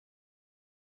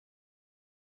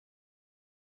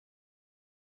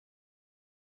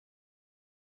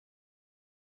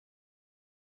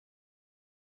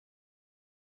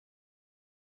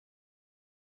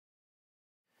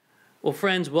Well,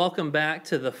 friends, welcome back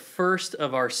to the first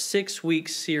of our 6-week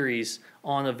series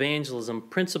on evangelism,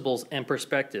 principles and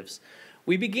perspectives.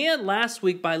 We began last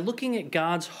week by looking at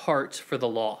God's heart for the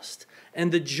lost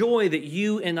and the joy that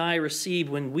you and I receive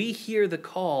when we hear the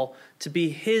call to be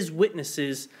His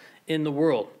witnesses in the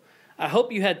world. I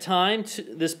hope you had time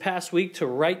this past week to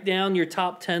write down your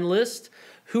top 10 list.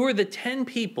 Who are the 10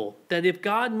 people that if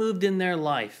God moved in their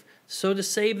life, so to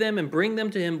save them and bring them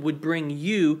to Him, would bring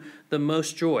you the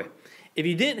most joy? If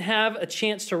you didn't have a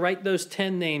chance to write those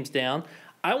 10 names down,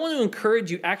 I want to encourage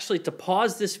you actually to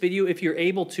pause this video if you're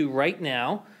able to right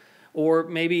now, or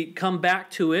maybe come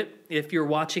back to it if you're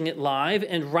watching it live,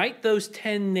 and write those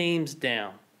 10 names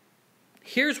down.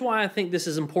 Here's why I think this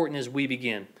is important as we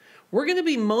begin. We're going to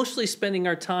be mostly spending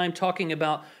our time talking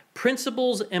about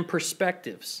principles and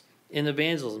perspectives in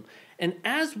evangelism. And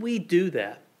as we do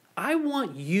that, I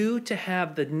want you to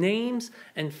have the names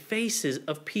and faces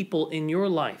of people in your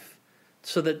life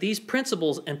so that these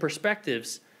principles and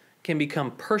perspectives can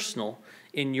become personal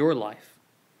in your life.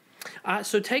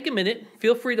 So take a minute.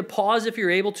 Feel free to pause if you're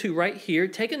able to right here.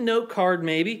 Take a note card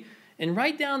maybe and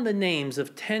write down the names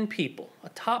of 10 people, a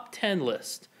top 10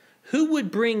 list. Who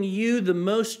would bring you the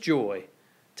most joy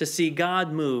to see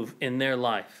God move in their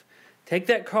life? Take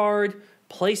that card,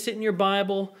 place it in your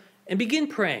Bible, and begin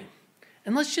praying.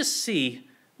 And let's just see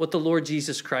what the Lord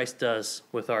Jesus Christ does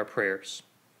with our prayers.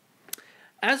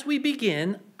 As we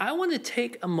begin, I want to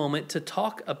take a moment to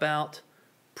talk about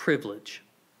privilege.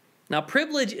 Now,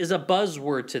 privilege is a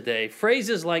buzzword today.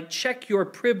 Phrases like check your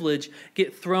privilege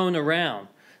get thrown around.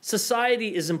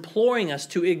 Society is imploring us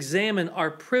to examine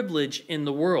our privilege in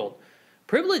the world.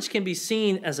 Privilege can be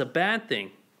seen as a bad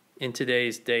thing in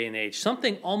today's day and age,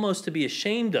 something almost to be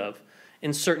ashamed of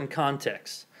in certain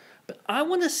contexts. But I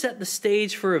want to set the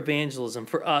stage for evangelism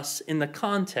for us in the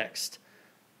context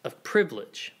of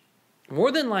privilege.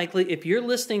 More than likely, if you're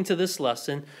listening to this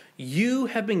lesson, you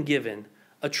have been given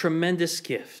a tremendous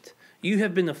gift. You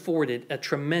have been afforded a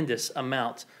tremendous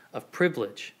amount of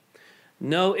privilege.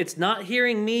 No, it's not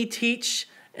hearing me teach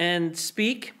and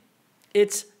speak.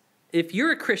 It's if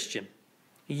you're a Christian,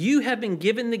 you have been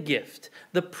given the gift,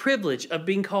 the privilege of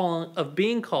being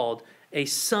called a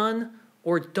son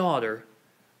or daughter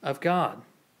of God.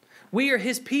 We are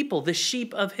His people, the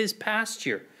sheep of His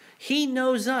pasture. He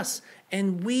knows us,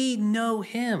 and we know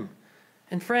Him.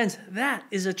 And friends, that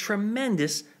is a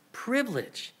tremendous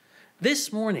privilege.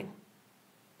 This morning,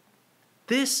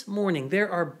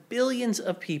 there are billions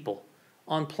of people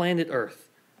on planet Earth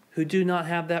who do not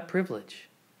have that privilege.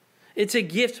 It's a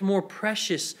gift more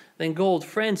precious than gold.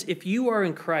 Friends, if you are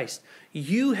in Christ,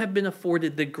 you have been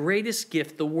afforded the greatest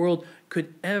gift the world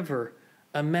could ever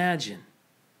imagine.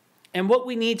 And what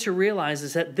we need to realize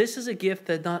is that this is a gift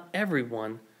that not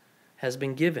everyone has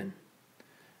been given.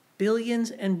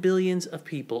 Billions and billions of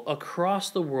people across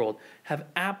the world have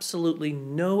absolutely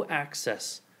no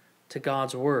access to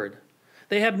God's Word.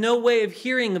 They have no way of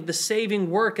hearing of the saving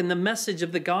work and the message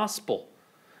of the gospel.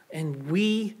 And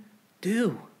we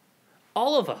do.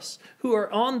 All of us who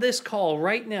are on this call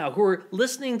right now, who are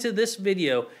listening to this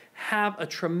video, have a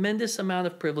tremendous amount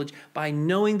of privilege by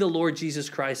knowing the Lord Jesus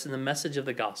Christ and the message of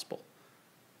the gospel.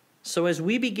 So as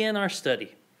we begin our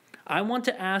study, I want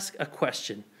to ask a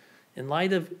question in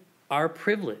light of our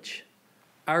privilege,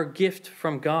 our gift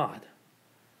from God.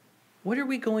 What are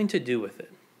we going to do with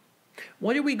it?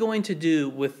 What are we going to do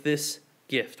with this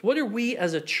gift? What are we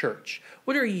as a church?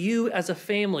 What are you as a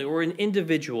family or an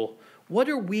individual? What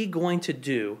are we going to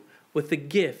do with the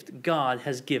gift God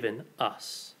has given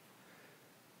us?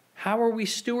 How are we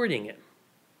stewarding it?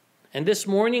 And this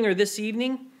morning or this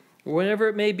evening, whenever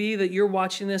it may be that you're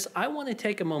watching this, I want to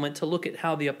take a moment to look at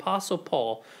how the Apostle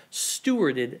Paul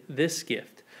stewarded this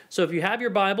gift. So if you have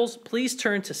your Bibles, please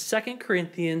turn to 2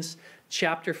 Corinthians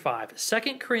chapter 5.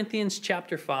 2 Corinthians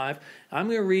chapter 5. I'm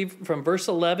going to read from verse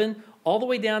 11 all the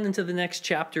way down into the next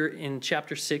chapter in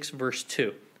chapter 6, verse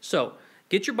 2. So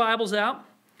get your Bibles out.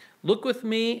 Look with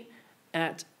me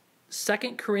at 2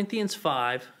 Corinthians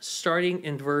 5, starting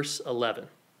in verse 11.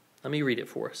 Let me read it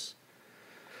for us.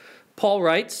 Paul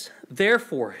writes,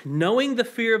 "Therefore, knowing the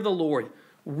fear of the Lord,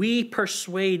 we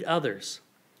persuade others.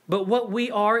 But what we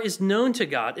are is known to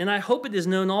God, and I hope it is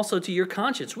known also to your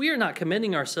conscience. We are not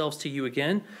commending ourselves to you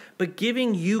again, but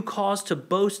giving you cause to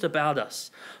boast about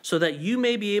us, so that you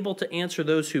may be able to answer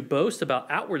those who boast about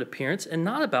outward appearance and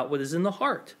not about what is in the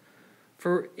heart.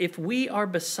 For if we are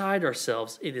beside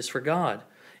ourselves, it is for God.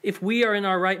 If we are in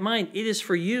our right mind, it is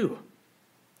for you.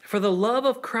 For the love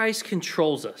of Christ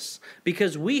controls us,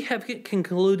 because we have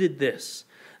concluded this,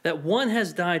 that one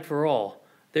has died for all,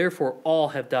 therefore all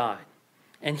have died.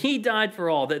 And he died for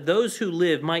all, that those who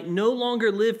live might no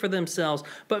longer live for themselves,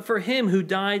 but for him who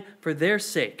died for their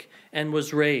sake and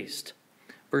was raised.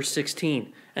 Verse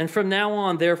 16, and from now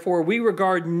on, therefore, we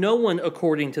regard no one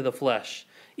according to the flesh.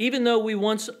 Even though we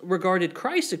once regarded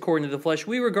Christ according to the flesh,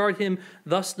 we regard him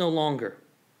thus no longer.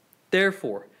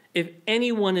 Therefore, if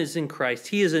anyone is in Christ,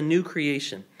 he is a new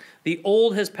creation. The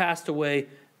old has passed away.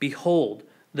 Behold,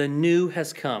 the new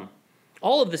has come.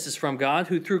 All of this is from God,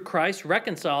 who through Christ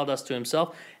reconciled us to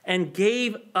himself and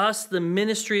gave us the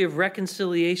ministry of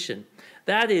reconciliation.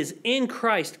 That is, in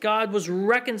Christ, God was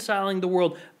reconciling the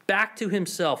world back to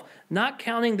himself, not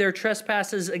counting their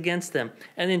trespasses against them,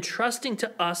 and entrusting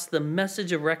to us the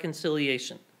message of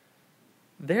reconciliation.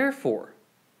 Therefore,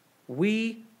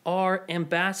 we are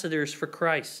ambassadors for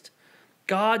Christ,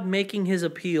 God making his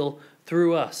appeal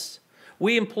through us.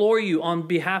 We implore you on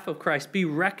behalf of Christ, be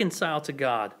reconciled to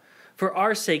God. For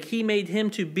our sake, he made him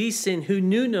to be sin who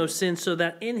knew no sin, so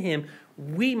that in him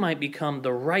we might become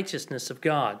the righteousness of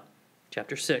God.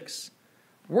 Chapter 6.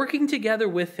 Working together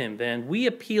with him, then, we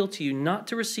appeal to you not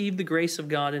to receive the grace of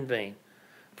God in vain.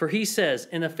 For he says,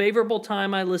 in a favorable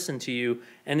time I listened to you,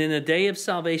 and in a day of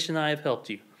salvation I have helped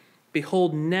you.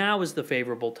 Behold, now is the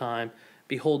favorable time.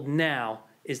 Behold, now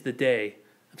is the day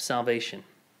of salvation.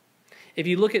 If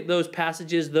you look at those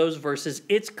passages, those verses,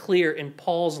 it's clear in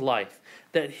Paul's life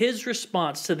that his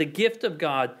response to the gift of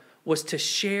God was to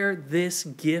share this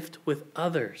gift with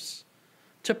others,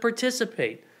 to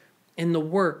participate in the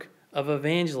work of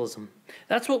evangelism.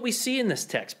 That's what we see in this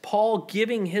text, Paul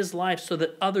giving his life so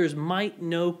that others might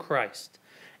know Christ.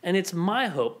 And it's my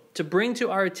hope to bring to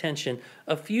our attention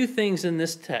a few things in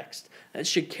this text that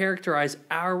should characterize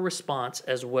our response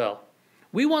as well.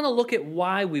 We want to look at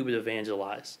why we would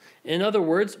evangelize. In other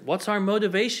words, what's our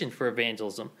motivation for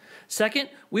evangelism? Second,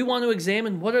 we want to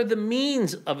examine what are the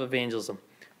means of evangelism.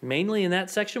 Mainly in that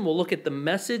section, we'll look at the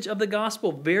message of the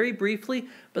gospel very briefly,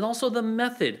 but also the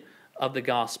method of the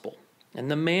gospel and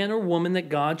the man or woman that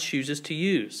God chooses to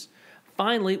use.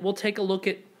 Finally, we'll take a look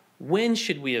at when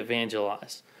should we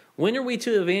evangelize. When are we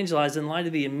to evangelize in light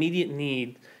of the immediate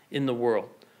need in the world?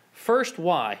 First,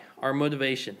 why, our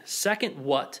motivation. Second,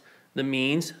 what, the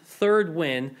means. Third,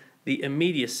 when, the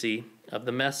immediacy of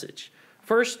the message.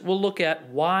 First, we'll look at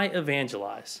why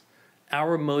evangelize,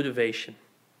 our motivation.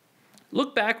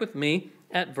 Look back with me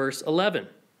at verse 11.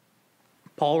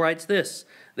 Paul writes this,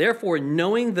 therefore,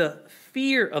 knowing the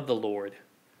fear of the Lord,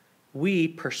 we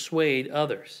persuade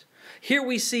others. Here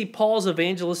we see Paul's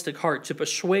evangelistic heart to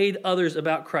persuade others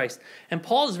about Christ. And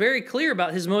Paul is very clear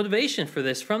about his motivation for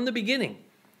this from the beginning.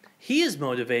 He is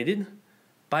motivated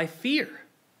by fear.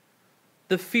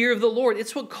 The fear of the Lord.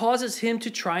 It's what causes him to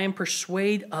try and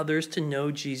persuade others to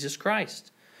know Jesus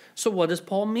Christ. So what does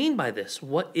Paul mean by this?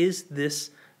 What is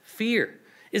this fear?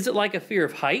 Is it like a fear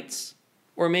of heights?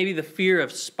 Or maybe the fear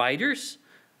of spiders?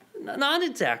 Not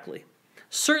exactly.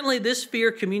 Certainly this fear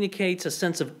communicates a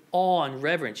sense of awe and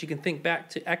reverence. You can think back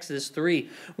to Exodus 3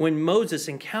 when Moses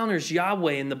encounters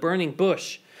Yahweh in the burning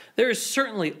bush. There is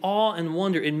certainly awe and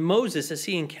wonder in Moses as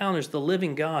he encounters the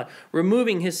living God,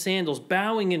 removing his sandals,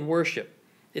 bowing in worship.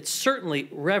 It's certainly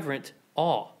reverent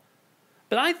awe.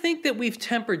 But I think that we've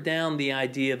tempered down the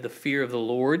idea of the fear of the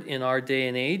Lord in our day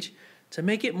and age to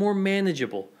make it more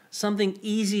manageable, something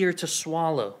easier to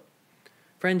swallow.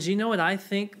 Friends, you know what I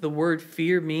think the word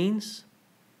fear means?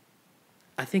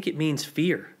 I think it means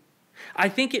fear. I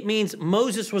think it means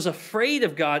Moses was afraid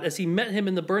of God as he met him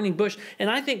in the burning bush.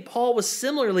 And I think Paul was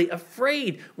similarly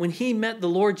afraid when he met the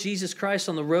Lord Jesus Christ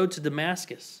on the road to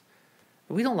Damascus.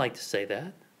 We don't like to say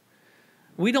that.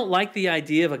 We don't like the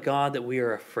idea of a God that we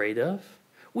are afraid of.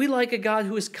 We like a God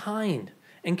who is kind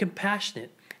and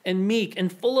compassionate and meek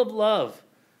and full of love.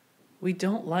 We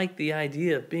don't like the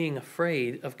idea of being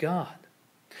afraid of God.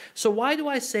 So why do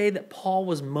I say that Paul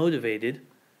was motivated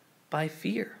by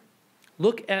fear?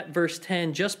 Look at verse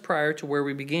 10 just prior to where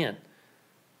we began.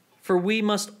 For we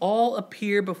must all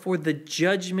appear before the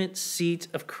judgment seat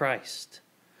of Christ,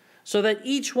 so that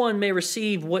each one may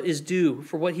receive what is due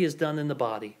for what he has done in the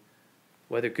body,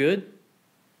 whether good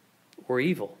or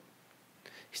evil.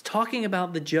 He's talking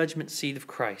about the judgment seat of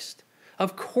Christ.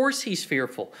 Of course he's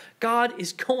fearful. God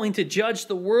is going to judge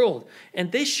the world,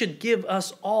 and this should give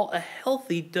us all a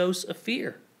healthy dose of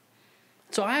fear.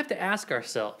 So I have to ask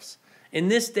ourselves, in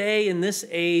this day, in this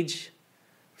age,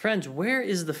 friends, where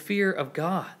is the fear of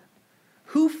God?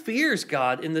 Who fears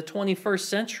God in the 21st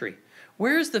century?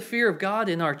 Where is the fear of God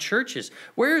in our churches?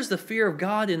 Where is the fear of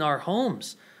God in our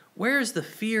homes? Where is the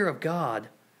fear of God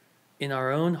in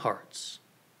our own hearts?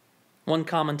 One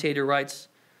commentator writes,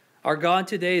 our God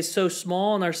today is so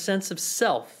small and our sense of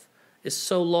self is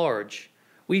so large.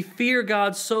 We fear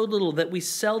God so little that we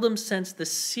seldom sense the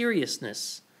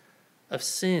seriousness of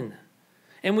sin.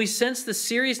 And we sense the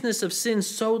seriousness of sin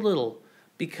so little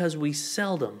because we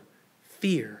seldom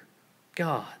fear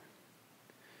God.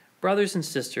 Brothers and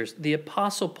sisters, the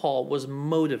Apostle Paul was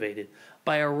motivated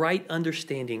by a right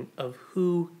understanding of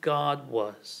who God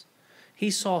was.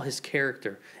 He saw his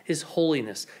character, his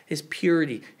holiness, his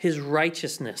purity, his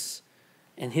righteousness,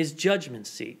 and his judgment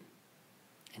seat.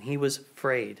 And he was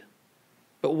afraid.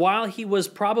 But while he was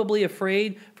probably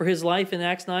afraid for his life in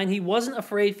Acts 9, he wasn't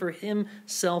afraid for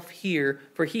himself here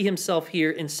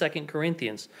in 2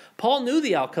 Corinthians. Paul knew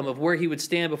the outcome of where he would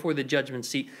stand before the judgment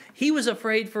seat. He was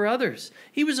afraid for others.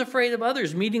 He was afraid of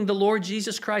others meeting the Lord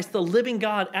Jesus Christ, the living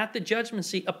God, at the judgment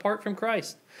seat apart from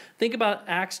Christ. Think about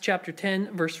Acts chapter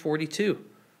 10, verse 42.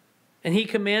 And he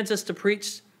commands us to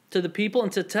preach to the people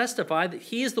and to testify that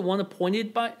he is the one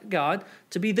appointed by God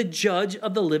to be the judge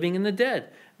of the living and the dead.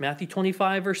 Matthew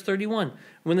 25, verse 31.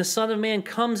 When the Son of Man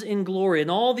comes in glory and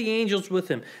all the angels with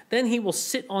him, then he will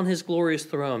sit on his glorious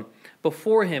throne.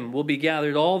 Before him will be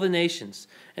gathered all the nations,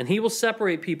 and he will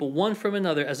separate people one from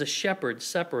another as a shepherd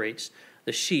separates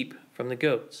the sheep from the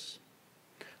goats.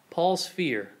 Paul's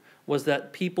fear was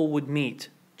that people would meet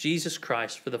Jesus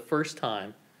Christ for the first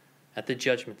time at the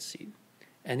judgment seat,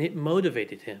 and it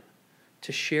motivated him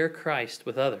to share Christ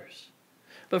with others.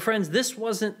 But friends, this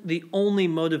wasn't the only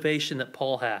motivation that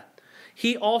Paul had.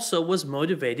 He also was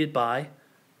motivated by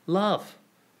love.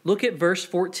 Look at verse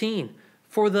 14.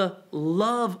 For the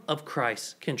love of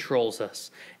Christ controls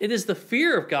us. It is the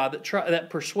fear of God that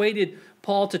persuaded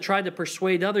Paul to try to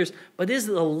persuade others, but it is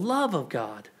the love of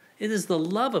God. It is the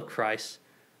love of Christ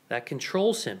that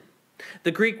controls him.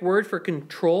 The Greek word for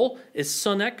control is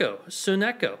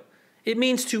suneko. It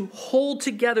means to hold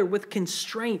together with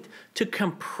constraint, to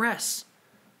compress.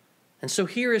 And so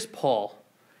here is Paul,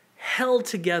 held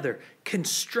together,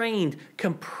 constrained,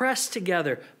 compressed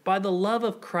together by the love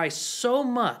of Christ so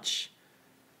much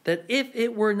that if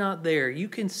it were not there, you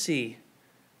can see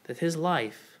that his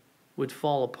life would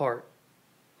fall apart.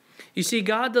 You see,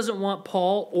 God doesn't want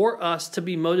Paul or us to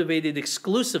be motivated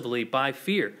exclusively by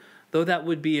fear, though that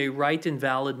would be a right and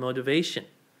valid motivation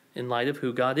in light of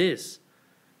who God is.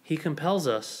 He compels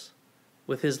us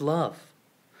with his love.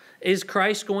 Is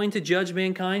Christ going to judge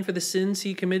mankind for the sins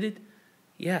he committed?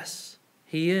 Yes,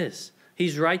 he is.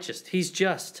 He's righteous. He's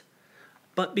just.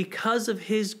 But because of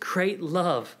his great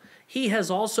love, he has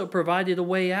also provided a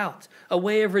way out, a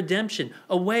way of redemption,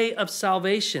 a way of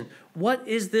salvation. What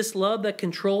is this love that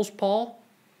controls Paul?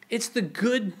 It's the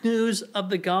good news of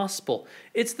the gospel.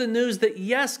 It's the news that,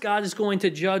 yes, God is going to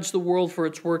judge the world for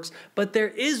its works, but there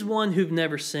is one who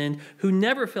never sinned, who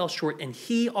never fell short, and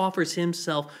he offers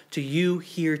himself to you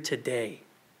here today.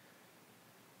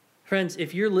 Friends,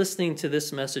 if you're listening to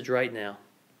this message right now,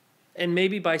 and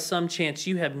maybe by some chance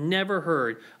you have never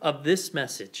heard of this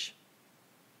message,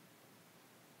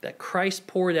 that Christ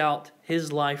poured out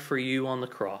his life for you on the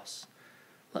cross,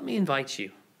 let me invite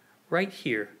you right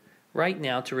here, right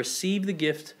now, to receive the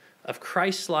gift of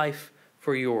Christ's life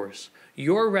for yours,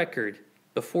 your record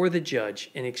before the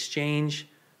judge in exchange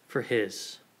for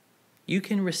his. You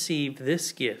can receive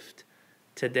this gift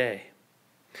today.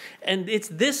 And it's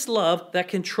this love that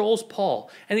controls Paul,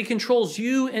 and it controls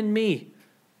you and me.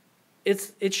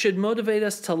 It should motivate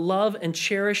us to love and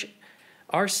cherish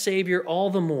our Savior all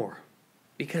the more,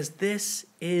 because this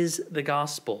is the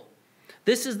gospel.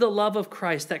 This is the love of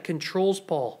Christ that controls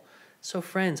Paul. So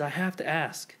friends, I have to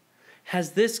ask,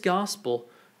 has this gospel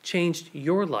changed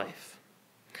your life?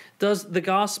 Does the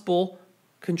gospel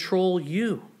control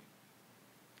you?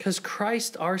 Because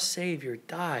Christ, our Savior,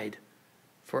 died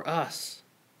for us.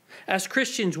 As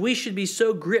Christians, we should be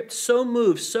so gripped, so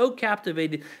moved, so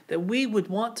captivated that we would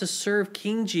want to serve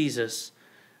King Jesus,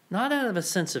 not out of a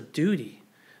sense of duty,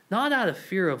 not out of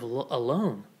fear of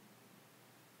alone,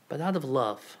 but out of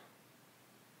love.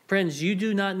 Friends, you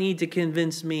do not need to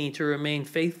convince me to remain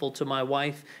faithful to my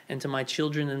wife and to my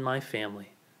children and my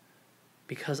family,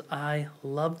 because I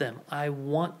love them. I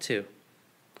want to.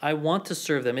 I want to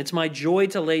serve them. It's my joy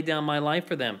to lay down my life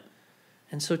for them.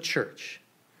 And so, church,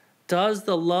 does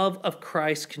the love of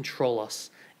Christ control us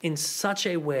in such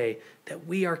a way that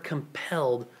we are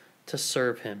compelled to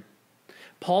serve him?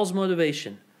 Paul's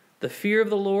motivation, the fear of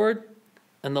the Lord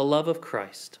and the love of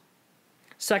Christ.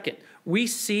 Second, we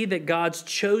see that God's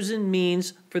chosen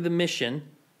means for the mission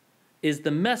is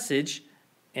the message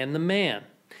and the man.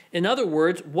 In other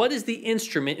words, what is the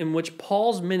instrument in which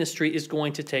Paul's ministry is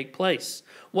going to take place?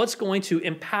 What's going to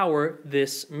empower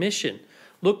this mission?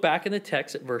 Look back in the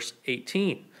text at verse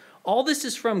 18. All this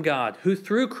is from God, who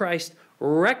through Christ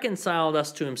reconciled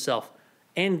us to himself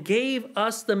and gave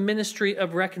us the ministry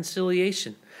of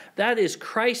reconciliation. That is,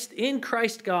 Christ, in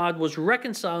Christ God was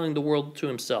reconciling the world to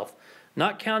himself,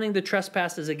 not counting the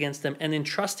trespasses against them, and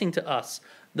entrusting to us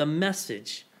the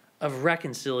message of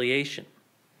reconciliation.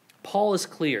 Paul is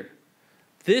clear.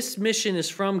 This mission is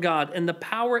from God, and the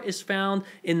power is found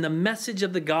in the message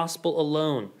of the gospel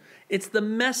alone. It's the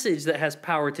message that has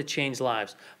power to change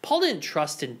lives. Paul didn't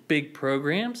trust in big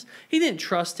programs. He didn't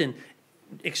trust in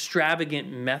extravagant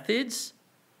methods.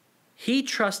 He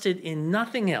trusted in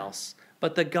nothing else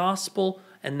but the gospel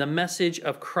and the message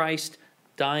of Christ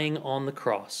dying on the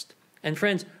cross. And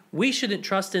friends, we shouldn't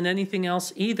trust in anything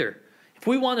else either. If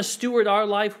we want to steward our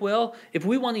life well, if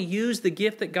we want to use the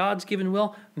gift that God's given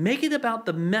well, make it about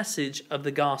the message of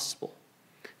the gospel.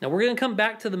 Now, we're going to come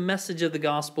back to the message of the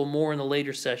gospel more in a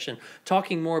later session,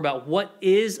 talking more about what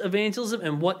is evangelism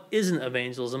and what isn't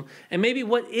evangelism, and maybe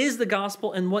what is the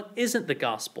gospel and what isn't the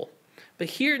gospel. But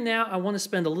here now, I want to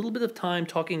spend a little bit of time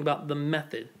talking about the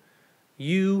method,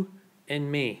 you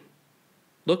and me.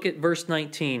 Look at verse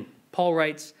 19. Paul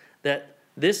writes that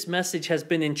this message has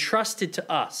been entrusted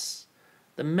to us,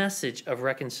 the message of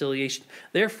reconciliation.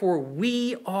 Therefore,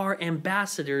 we are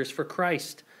ambassadors for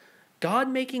Christ, God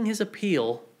making his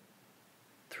appeal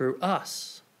through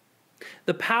us.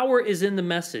 The power is in the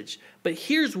message, but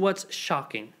here's what's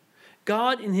shocking.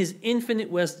 God, in his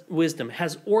infinite wisdom,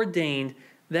 has ordained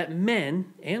that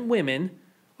men and women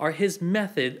are his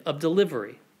method of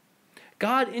delivery.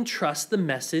 God entrusts the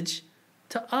message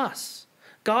to us.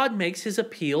 God makes his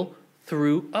appeal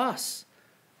through us.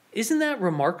 Isn't that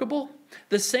remarkable?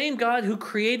 The same God who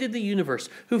created the universe,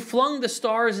 who flung the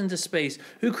stars into space,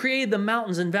 who created the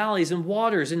mountains and valleys and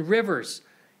waters and rivers,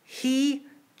 he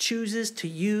chooses to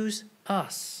use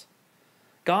us.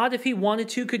 God, if he wanted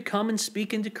to, could come and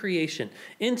speak into creation,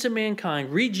 into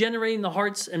mankind, regenerating the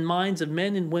hearts and minds of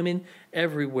men and women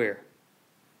everywhere.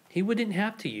 He wouldn't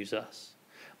have to use us.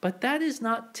 But that is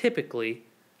not typically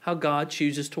how God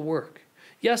chooses to work.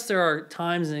 Yes, there are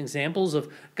times and examples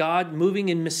of God moving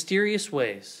in mysterious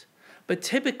ways. But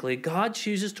typically, God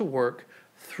chooses to work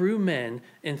through men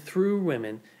and through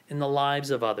women in the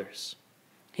lives of others.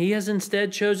 He has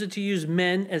instead chosen to use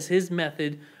men as his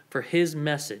method for his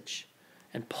message.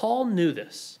 And Paul knew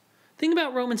this. Think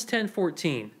about Romans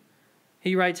 10:14.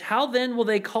 He writes, "How then will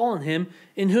they call on him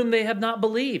in whom they have not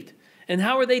believed? And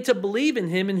how are they to believe in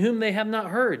him in whom they have not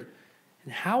heard?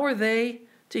 And how are they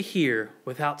to hear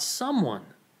without someone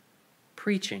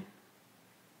preaching?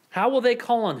 How will they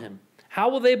call on him? How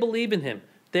will they believe in him?"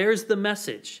 There's the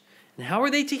message. And how are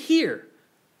they to hear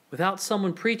without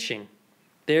someone preaching?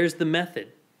 There's the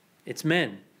method. It's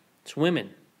men. It's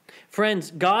women.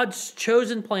 Friends, God's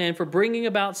chosen plan for bringing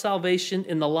about salvation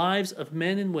in the lives of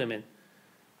men and women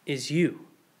is you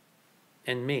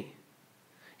and me.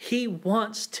 He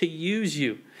wants to use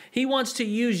you. He wants to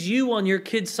use you on your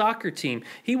kid's soccer team.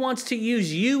 He wants to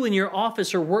use you in your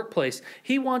office or workplace.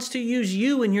 He wants to use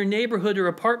you in your neighborhood or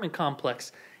apartment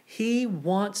complex. He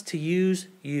wants to use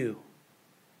you.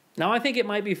 Now, I think it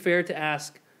might be fair to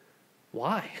ask,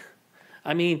 why?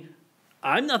 I mean,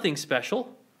 I'm nothing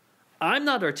special. I'm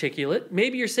not articulate.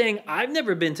 Maybe you're saying, I've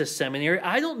never been to seminary.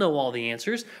 I don't know all the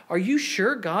answers. Are you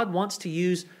sure God wants to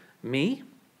use me?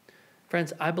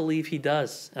 Friends, I believe he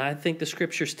does. And I think the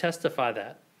scriptures testify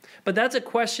that. But that's a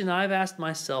question I've asked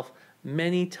myself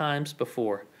many times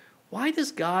before. Why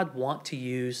does God want to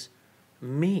use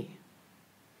me?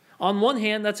 On one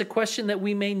hand, that's a question that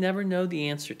we may never know the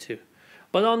answer to.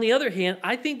 But on the other hand,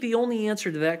 I think the only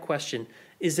answer to that question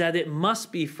is that it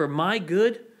must be for my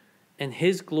good and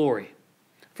his glory.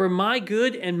 For my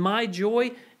good and my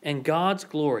joy and God's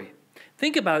glory.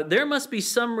 Think about it. There must be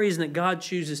some reason that God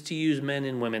chooses to use men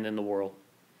and women in the world.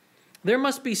 There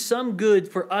must be some good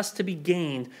for us to be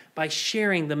gained by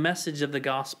sharing the message of the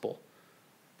gospel.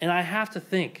 And I have to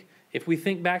think, if we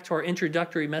think back to our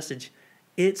introductory message,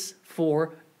 it's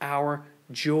for our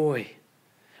joy.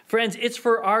 Friends, it's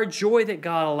for our joy that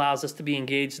God allows us to be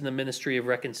engaged in the ministry of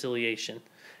reconciliation.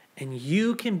 And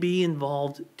you can be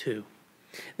involved too.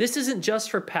 This isn't just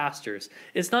for pastors.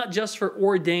 It's not just for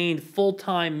ordained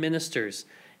full-time ministers.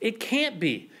 It can't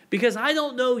be, because I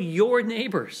don't know your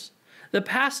neighbors. The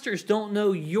pastors don't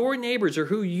know your neighbors or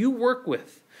who you work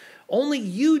with. Only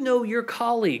you know your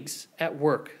colleagues at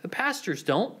work. The pastors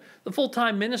don't. The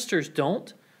full-time ministers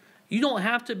don't. You don't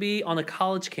have to be on a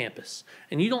college campus,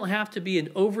 and you don't have to be an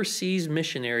overseas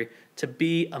missionary to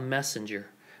be a messenger.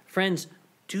 Friends,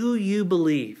 do you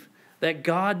believe that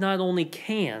God not only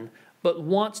can, but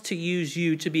wants to use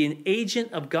you to be an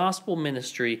agent of gospel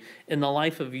ministry in the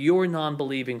life of your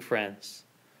non-believing friends,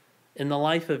 in the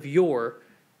life of your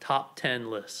top 10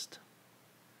 list?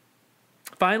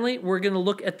 Finally, we're going to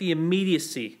look at the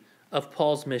immediacy of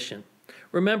Paul's mission.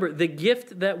 Remember, the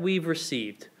gift that we've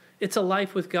received, it's a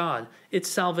life with God. It's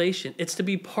salvation. It's to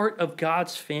be part of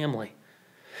God's family.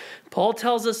 Paul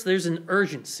tells us there's an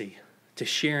urgency to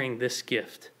sharing this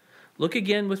gift. Look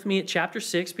again with me at chapter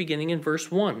 6, beginning in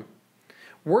verse 1.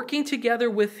 Working together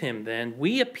with him, then,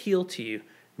 we appeal to you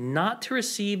not to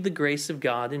receive the grace of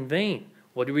God in vain.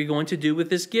 What are we going to do with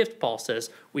this gift, Paul says?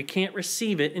 We can't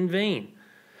receive it in vain.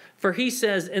 For he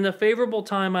says, in a favorable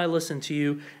time I listened to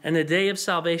you, and the day of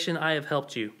salvation I have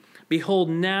helped you. Behold,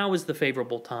 now is the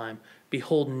favorable time.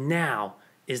 Behold, now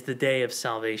is the day of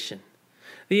salvation.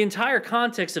 The entire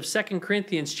context of 2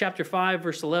 Corinthians chapter 5,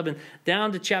 verse 11,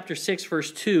 down to chapter 6,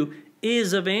 verse 2,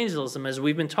 is evangelism, as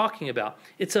we've been talking about.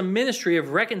 It's a ministry of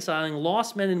reconciling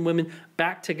lost men and women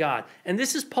back to God. And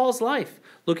this is Paul's life.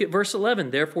 Look at verse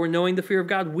 11. Therefore, knowing the fear of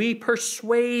God, we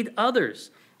persuade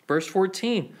others. Verse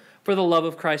 14. For the love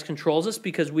of Christ controls us,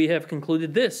 because we have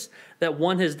concluded this, that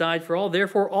one has died for all,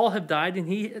 therefore all have died,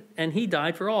 and he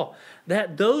died for all,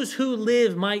 that those who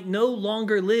live might no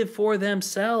longer live for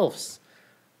themselves,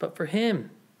 but for him.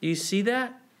 Do you see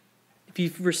that? If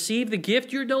you've received the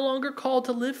gift, you're no longer called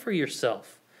to live for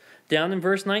yourself. Down in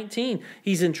verse 19,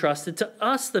 he's entrusted to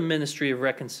us the ministry of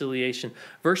reconciliation.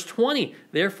 Verse 20,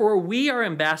 therefore we are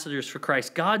ambassadors for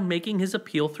Christ, God making his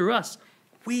appeal through us.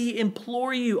 We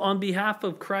implore you on behalf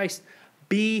of Christ,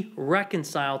 be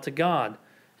reconciled to God.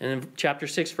 And in chapter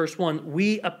 6, verse 1,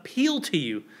 we appeal to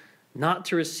you not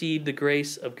to receive the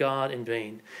grace of God in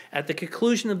vain. At the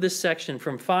conclusion of this section,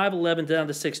 from 5:11 down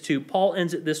to 6:2, Paul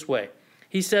ends it this way.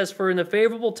 He says, for in a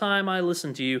favorable time I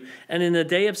listened to you, and in the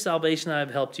day of salvation I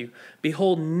have helped you.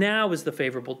 Behold, now is the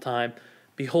favorable time.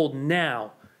 Behold,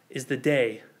 now is the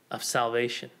day of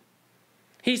salvation.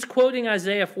 He's quoting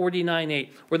Isaiah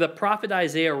 49:8, where the prophet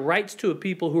Isaiah writes to a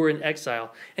people who are in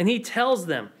exile, and he tells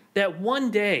them that one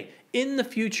day in the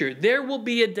future there will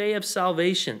be a day of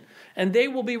salvation, and they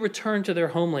will be returned to their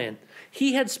homeland.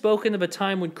 He had spoken of a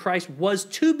time when Christ was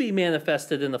to be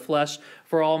manifested in the flesh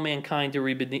for all mankind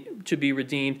to be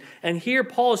redeemed. And here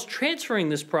Paul is transferring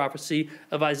this prophecy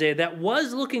of Isaiah that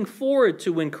was looking forward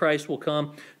to when Christ will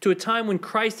come, to a time when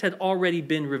Christ had already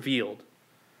been revealed.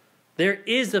 There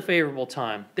is a favorable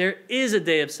time. There is a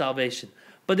day of salvation.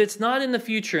 But it's not in the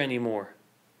future anymore.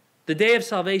 The day of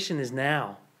salvation is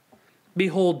now.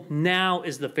 Behold, now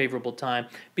is the favorable time.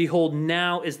 Behold,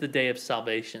 now is the day of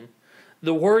salvation.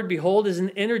 The word behold is an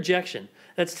interjection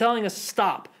that's telling us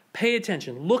stop, pay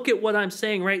attention, look at what I'm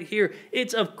saying right here.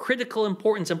 It's of critical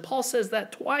importance. And Paul says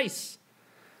that twice.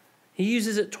 He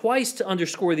uses it twice to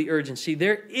underscore the urgency.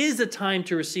 There is a time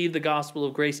to receive the gospel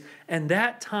of grace, and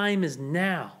that time is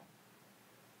now.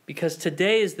 Because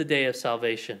today is the day of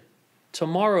salvation.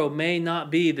 Tomorrow may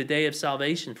not be the day of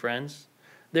salvation, friends.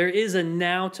 There is a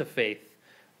now to faith.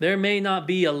 There may not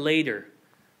be a later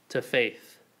to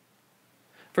faith.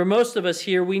 For most of us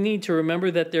here, we need to remember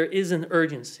that there is an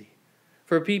urgency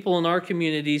for people in our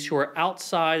communities who are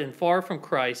outside and far from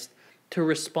Christ to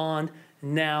respond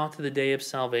now to the day of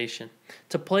salvation,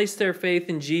 to place their faith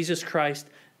in Jesus Christ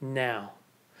now.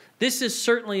 This is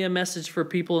certainly a message for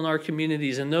people in our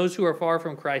communities and those who are far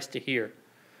from Christ to hear.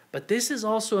 But this is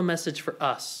also a message for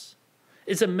us.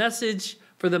 It's a message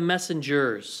for the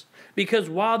messengers. Because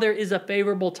while there is a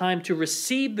favorable time to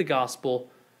receive the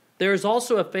gospel, there is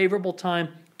also a favorable time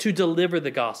to deliver the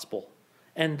gospel.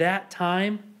 And that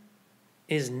time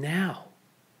is now.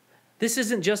 This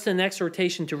isn't just an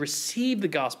exhortation to receive the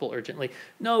gospel urgently.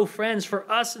 No, friends, for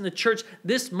us in the church,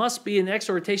 this must be an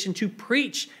exhortation to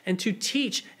preach and to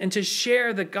teach and to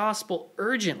share the gospel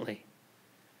urgently.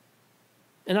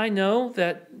 And I know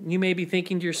that you may be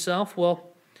thinking to yourself, well,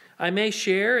 I may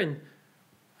share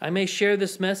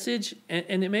this message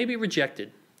and it may be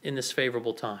rejected in this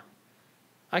favorable time.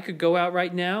 I could go out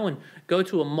right now and go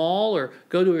to a mall or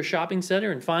go to a shopping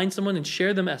center and find someone and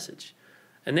share the message.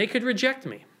 And they could reject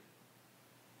me.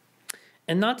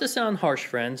 And not to sound harsh,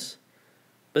 friends,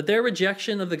 but their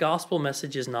rejection of the gospel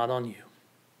message is not on you.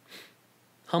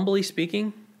 Humbly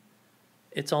speaking,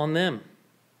 it's on them.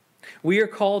 We are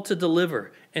called to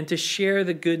deliver and to share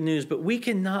the good news, but we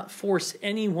cannot force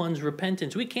anyone's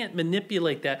repentance. We can't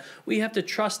manipulate that. We have to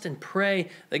trust and pray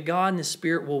that God and His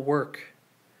Spirit will work.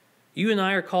 You and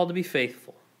I are called to be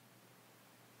faithful.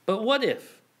 But what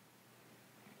if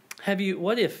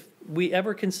we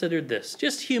ever considered this,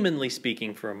 just humanly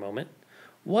speaking for a moment?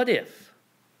 What if,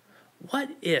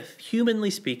 humanly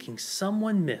speaking,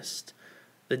 someone missed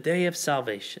the day of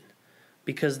salvation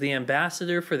because the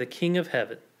ambassador for the King of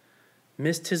Heaven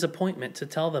missed his appointment to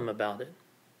tell them about it?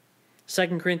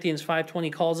 2 Corinthians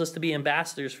 5:20 calls us to be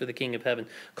ambassadors for the King of Heaven,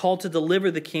 called to deliver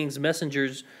the King's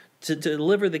messengers to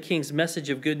deliver the king's message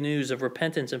of good news of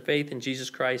repentance and faith in Jesus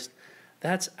Christ.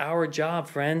 That's our job,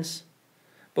 friends.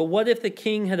 But what if the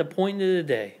king had appointed a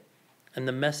day and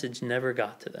the message never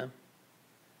got to them?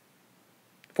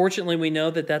 Fortunately, we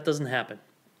know that that doesn't happen.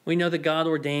 We know that God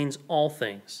ordains all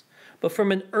things. But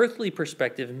from an earthly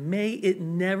perspective, may it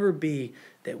never be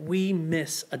that we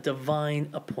miss a divine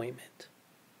appointment.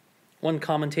 One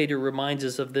commentator reminds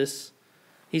us of this.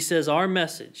 He says, our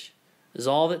message is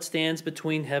all that stands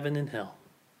between heaven and hell.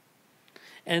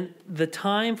 And the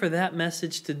time for that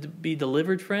message to be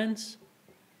delivered, friends,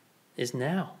 is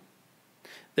now.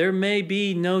 There may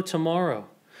be no tomorrow.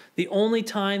 The only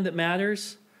time that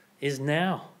matters is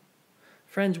now.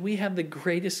 Friends, we have the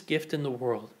greatest gift in the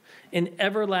world, an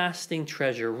everlasting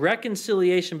treasure,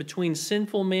 reconciliation between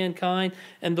sinful mankind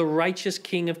and the righteous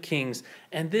King of Kings.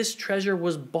 And this treasure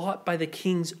was bought by the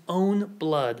King's own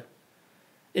blood.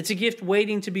 It's a gift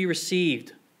waiting to be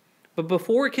received. But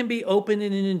before it can be opened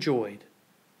and enjoyed,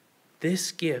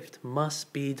 this gift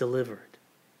must be delivered.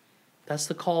 That's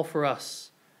the call for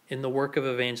us in the work of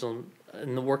evangelism,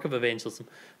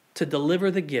 to deliver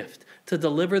the gift, to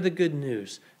deliver the good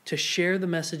news, to share the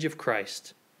message of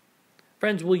Christ.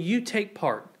 Friends, will you take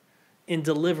part in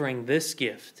delivering this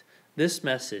gift, this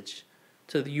message,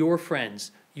 to your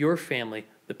friends, your family,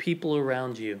 the people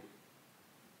around you?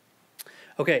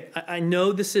 Okay, I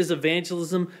know this is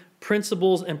evangelism,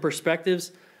 principles and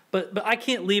perspectives, but I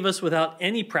can't leave us without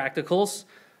any practicals.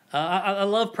 I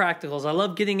love practicals. I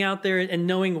love getting out there and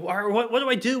knowing, what do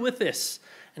I do with this?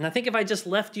 And I think if I just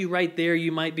left you right there,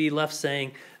 you might be left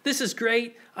saying, this is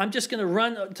great. I'm just going to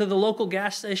run to the local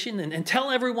gas station and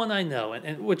tell everyone I know,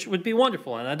 which would be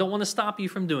wonderful. And I don't want to stop you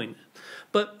from doing that.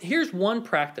 But here's one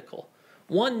practical,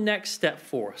 one next step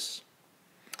for us.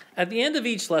 At the end of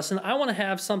each lesson, I want to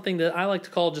have something that I like to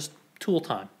call just tool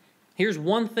time. Here's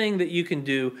one thing that you can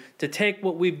do to take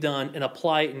what we've done and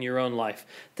apply it in your own life,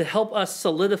 to help us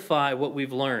solidify what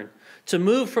we've learned, to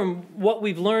move from what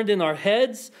we've learned in our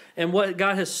heads and what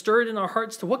God has stirred in our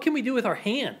hearts to what can we do with our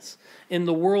hands in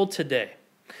the world today.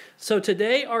 So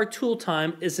today our tool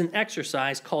time is an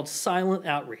exercise called silent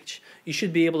outreach. You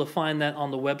should be able to find that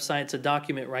on the website. It's a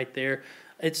document right there.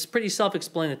 It's pretty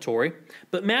self-explanatory.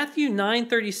 But Matthew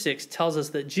 9:36 tells us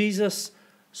that Jesus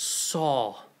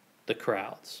saw the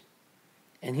crowds,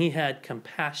 and he had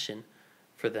compassion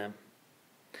for them.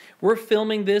 We're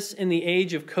filming this in the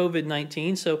age of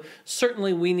COVID-19, so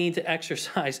certainly we need to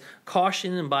exercise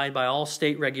caution and abide by all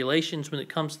state regulations when it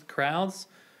comes to crowds.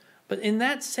 But in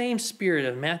that same spirit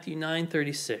of Matthew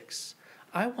 9:36,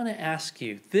 I want to ask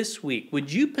you this week,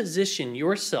 would you position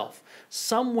yourself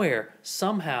somewhere,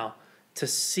 somehow, to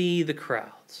see the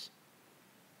crowds?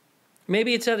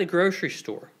 Maybe it's at a grocery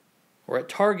store, or at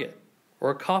Target,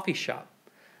 or a coffee shop.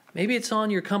 Maybe it's on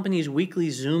your company's weekly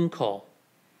Zoom call.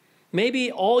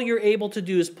 Maybe all you're able to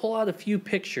do is pull out a few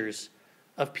pictures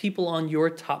of people on your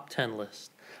top 10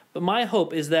 list. But my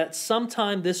hope is that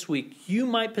sometime this week, you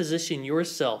might position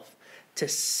yourself to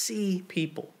see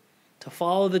people, to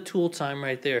follow the tool time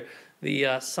right there,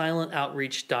 the silent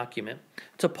outreach document,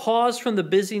 to pause from the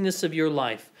busyness of your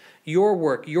life, your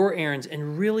work, your errands,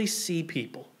 and really see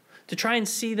people, to try and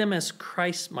see them as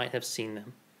Christ might have seen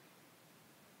them.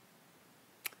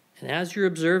 And as you're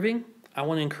observing, I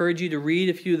want to encourage you to read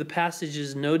a few of the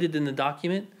passages noted in the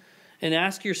document and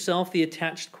ask yourself the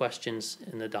attached questions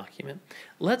in the document.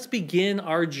 Let's begin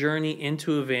our journey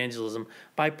into evangelism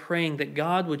by praying that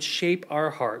God would shape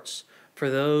our hearts for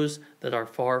those that are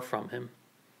far from him.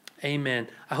 Amen.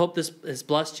 I hope this has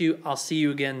blessed you. I'll see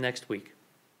you again next week.